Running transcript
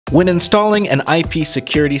When installing an IP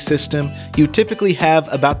security system, you typically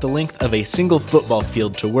have about the length of a single football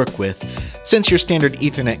field to work with, since your standard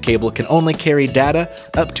Ethernet cable can only carry data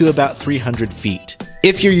up to about 300 feet.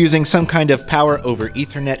 If you're using some kind of power over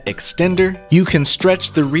Ethernet extender, you can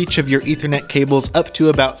stretch the reach of your Ethernet cables up to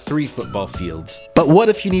about 3 football fields. But what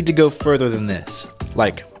if you need to go further than this?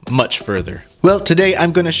 Like, much further. Well, today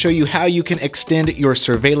I'm going to show you how you can extend your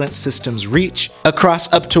surveillance system's reach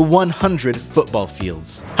across up to 100 football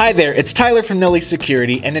fields. Hi there, it's Tyler from Nelly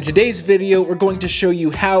Security, and in today's video we're going to show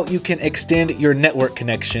you how you can extend your network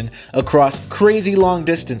connection across crazy long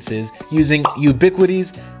distances using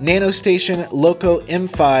Ubiquiti's Nanostation Loco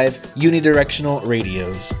M5 unidirectional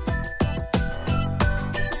radios.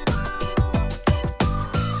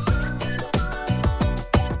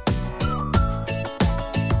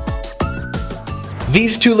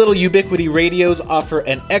 These two little Ubiquiti radios offer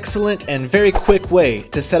an excellent and very quick way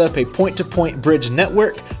to set up a point-to-point bridge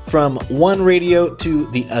network from one radio to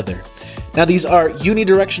the other. Now these are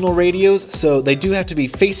unidirectional radios, so they do have to be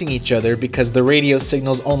facing each other because the radio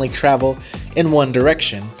signals only travel in one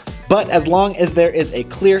direction. But as long as there is a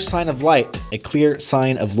clear sign of light,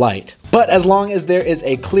 But as long as there is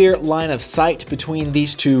a clear line of sight between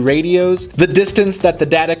these two radios, the distance that the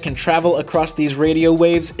data can travel across these radio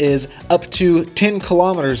waves is up to 10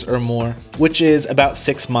 kilometers or more, which is about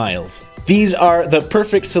 6 miles. These are the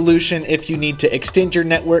perfect solution if you need to extend your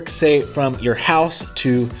network, say from your house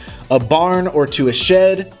to a barn or to a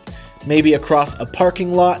shed, maybe across a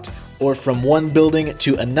parking lot, or from one building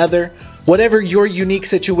to another. Whatever your unique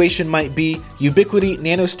situation might be, Ubiquiti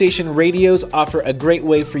Nanostation radios offer a great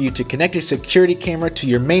way for you to connect a security camera to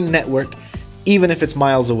your main network, even if it's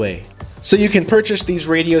miles away. So you can purchase these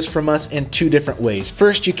radios from us in 2 different ways.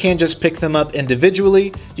 First, you can just pick them up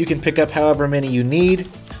individually. You can pick up however many you need,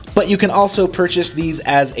 but you can also purchase these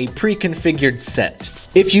as a pre-configured set.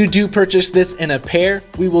 If you do purchase this in a pair,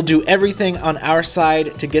 we will do everything on our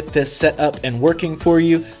side to get this set up and working for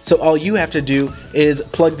you. So all you have to do is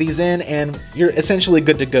plug these in and you're essentially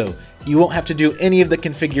good to go. You won't have to do any of the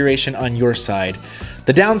configuration on your side.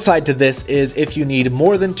 The downside to this is if you need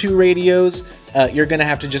more than 2 radios, you're gonna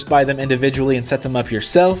have to just buy them individually and set them up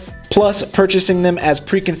yourself. Plus, purchasing them as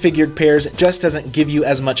pre-configured pairs just doesn't give you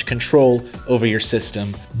as much control over your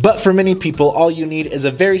system. But for many people, all you need is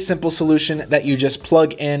a very simple solution that you just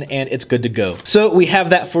plug in and it's good to go. So we have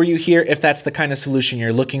that for you here if that's the kind of solution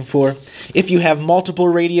you're looking for. If you have multiple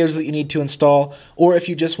radios that you need to install, or if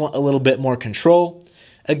you just want a little bit more control,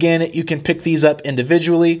 again, you can pick these up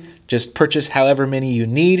individually, just purchase however many you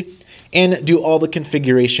need, and do all the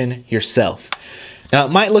configuration yourself. Now,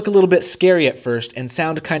 it might look a little bit scary at first and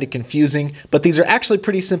sound kind of confusing, but these are actually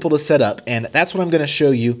pretty simple to set up, and that's what I'm going to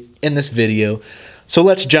show you in this video. So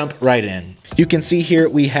let's jump right in. You can see here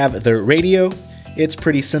we have the radio. It's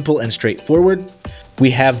pretty simple and straightforward.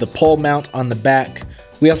 We have the pole mount on the back.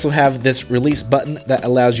 We also have this release button that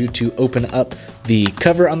allows you to open up the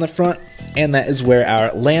cover on the front, and that is where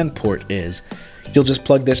our LAN port is. You'll just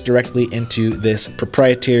plug this directly into this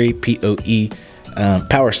proprietary PoE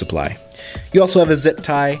power supply. You also have a zip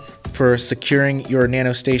tie for securing your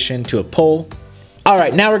nanostation to a pole. All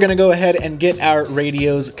right, now we're gonna go ahead and get our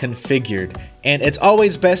radios configured. And it's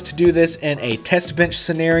always best to do this in a test bench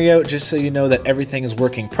scenario, just so you know that everything is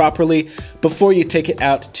working properly before you take it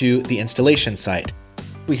out to the installation site.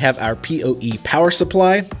 We have our PoE power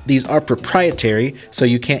supply. These are proprietary, so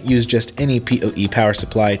you can't use just any PoE power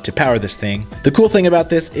supply to power this thing. The cool thing about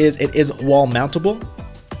this is it is wall mountable,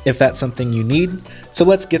 if that's something you need. So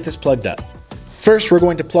let's get this plugged up. First, we're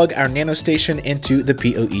going to plug our nanostation into the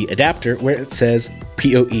PoE adapter where it says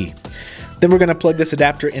PoE. Then we're going to plug this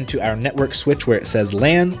adapter into our network switch where it says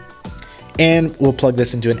LAN, and we'll plug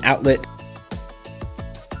this into an outlet.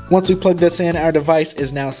 Once we plug this in, our device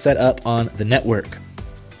is now set up on the network.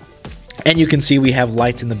 And you can see we have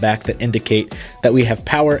lights in the back that indicate that we have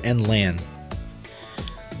power and LAN.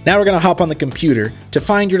 Now we're going to hop on the computer. To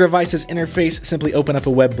find your device's interface, simply open up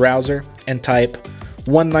a web browser and type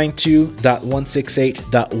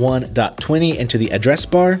 192.168.1.20 into the address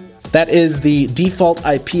bar. That is the default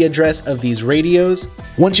IP address of these radios.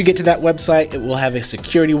 Once you get to that website, it will have a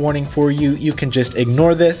security warning for you. You can just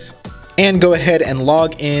ignore this and go ahead and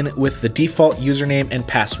log in with the default username and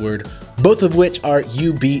password, both of which are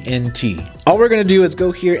UBNT. All we're going to do is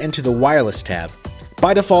go here into the wireless tab.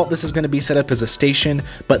 By default, this is going to be set up as a station,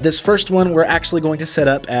 but this first one we're actually going to set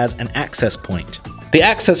up as an access point. The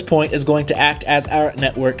access point is going to act as our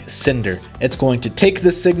network sender. It's going to take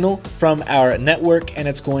the signal from our network and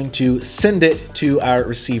it's going to send it to our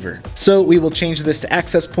receiver. So we will change this to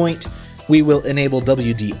access point. we will enable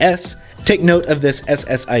WDS. Take note of this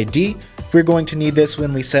SSID. We're going to need this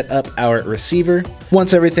when we set up our receiver.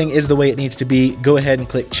 Once everything is the way it needs to be, go ahead and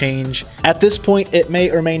click change. At this point, it may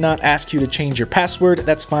or may not ask you to change your password.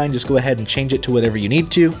 That's fine, just go ahead and change it to whatever you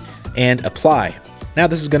need to, and apply. Now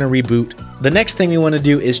this is going to reboot. The next thing we want to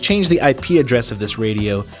do is change the IP address of this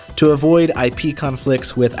radio to avoid IP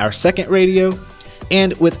conflicts with our second radio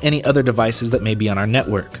and with any other devices that may be on our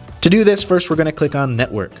network. To do this, first we're going to click on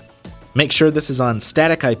Network. Make sure this is on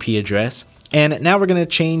static IP address, and now we're going to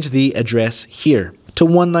change the address here to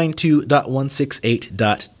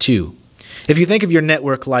 192.168.2. If you think of your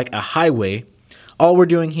network like a highway, all we're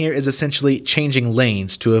doing here is essentially changing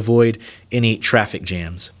lanes to avoid any traffic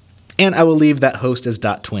jams. And I will leave that host as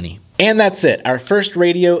 .20. And that's it. Our first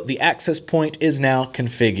radio, the access point, is now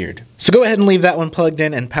configured. So go ahead and leave that one plugged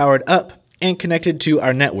in and powered up and connected to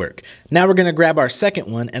our network. Now we're going to grab our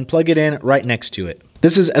second one and plug it in right next to it.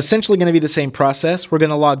 This is essentially going to be the same process. We're going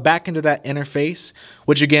to log back into that interface,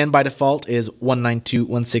 which again by default is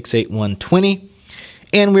 192.168.120.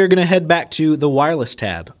 And we're going to head back to the wireless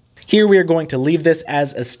tab. Here we are going to leave this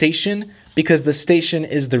as a station because the station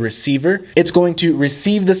is the receiver. It's going to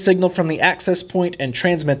receive the signal from the access point and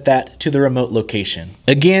transmit that to the remote location.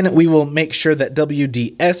 Again, we will make sure that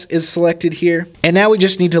WDS is selected here. And now we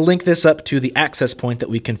just need to link this up to the access point that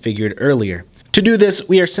we configured earlier. To do this,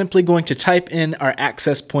 we are simply going to type in our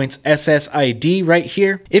access point's SSID right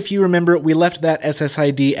here. If you remember, we left that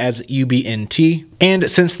SSID as UBNT. And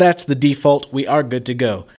since that's the default, we are good to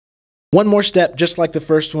go. One more step, just like the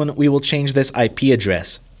first one, we will change this IP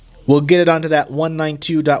address. We'll get it onto that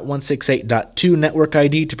 192.168.2 network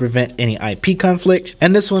ID to prevent any IP conflict,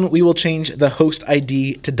 and this one we will change the host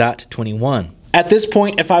ID to .21. At this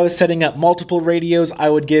point, if I was setting up multiple radios, I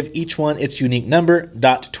would give each one its unique number,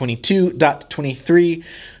 .22, .23,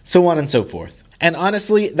 so on and so forth. And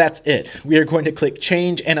honestly, that's it. We are going to click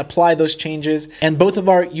change and apply those changes, and both of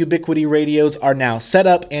our Ubiquiti radios are now set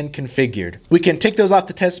up and configured. We can take those off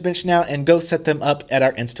the test bench now and go set them up at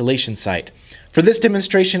our installation site. For this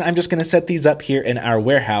demonstration, I'm just going to set these up here in our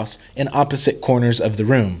warehouse in opposite corners of the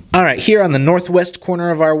room. All right, here on the northwest corner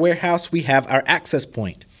of our warehouse, we have our access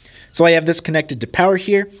point. So I have this connected to power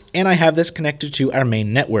here, and I have this connected to our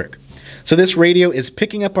main network. So this radio is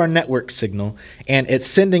picking up our network signal, and it's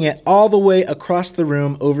sending it all the way across the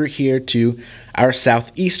room over here to our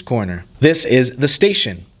southeast corner. This is the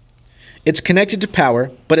station. It's connected to power,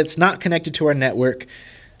 but it's not connected to our network.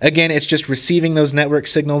 Again, it's just receiving those network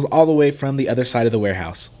signals all the way from the other side of the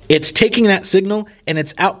warehouse. It's taking that signal and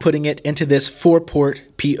it's outputting it into this 4-port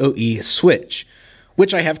PoE switch,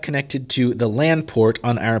 which I have connected to the LAN port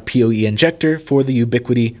on our PoE injector for the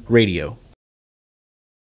Ubiquiti radio.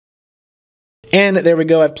 And there we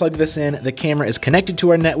go, I've plugged this in, the camera is connected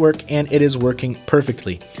to our network, and it is working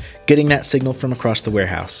perfectly, getting that signal from across the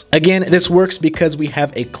warehouse. Again, this works because we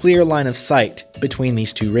have a clear line of sight between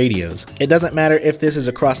these two radios. It doesn't matter if this is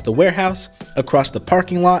across the warehouse, across the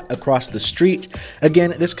parking lot, across the street.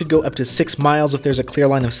 Again, this could go up to 6 miles if there's a clear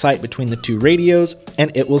line of sight between the two radios,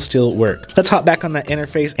 and it will still work. Let's hop back on that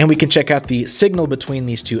interface and we can check out the signal between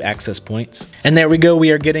these two access points. And there we go,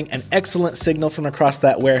 we are getting an excellent signal from across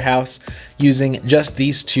that warehouse using just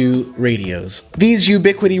these two radios. These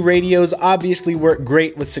Ubiquiti radios obviously work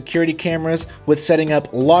great with security cameras, with setting up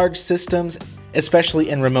large systems, especially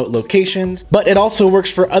in remote locations, but it also works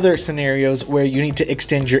for other scenarios where you need to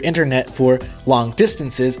extend your internet for long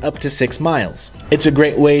distances up to 6 miles. It's a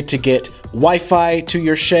great way to get Wi-Fi to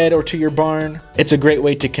your shed or to your barn. It's a great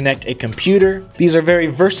way to connect a computer. These are very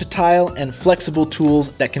versatile and flexible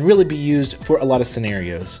tools that can really be used for a lot of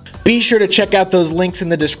scenarios. Be sure to check out those links in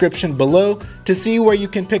the description below to see where you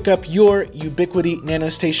can pick up your Ubiquiti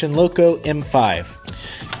Nanostation Loco M5.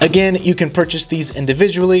 Again, you can purchase these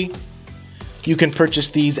individually. You can purchase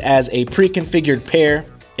these as a pre-configured pair.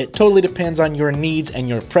 It totally depends on your needs and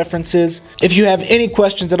your preferences. If you have any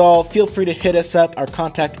questions at all, feel free to hit us up. Our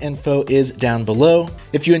contact info is down below.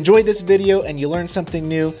 If you enjoyed this video and you learned something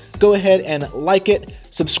new, go ahead and like it,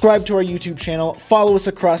 subscribe to our YouTube channel, follow us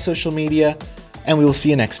across social media, and we will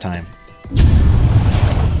see you next time.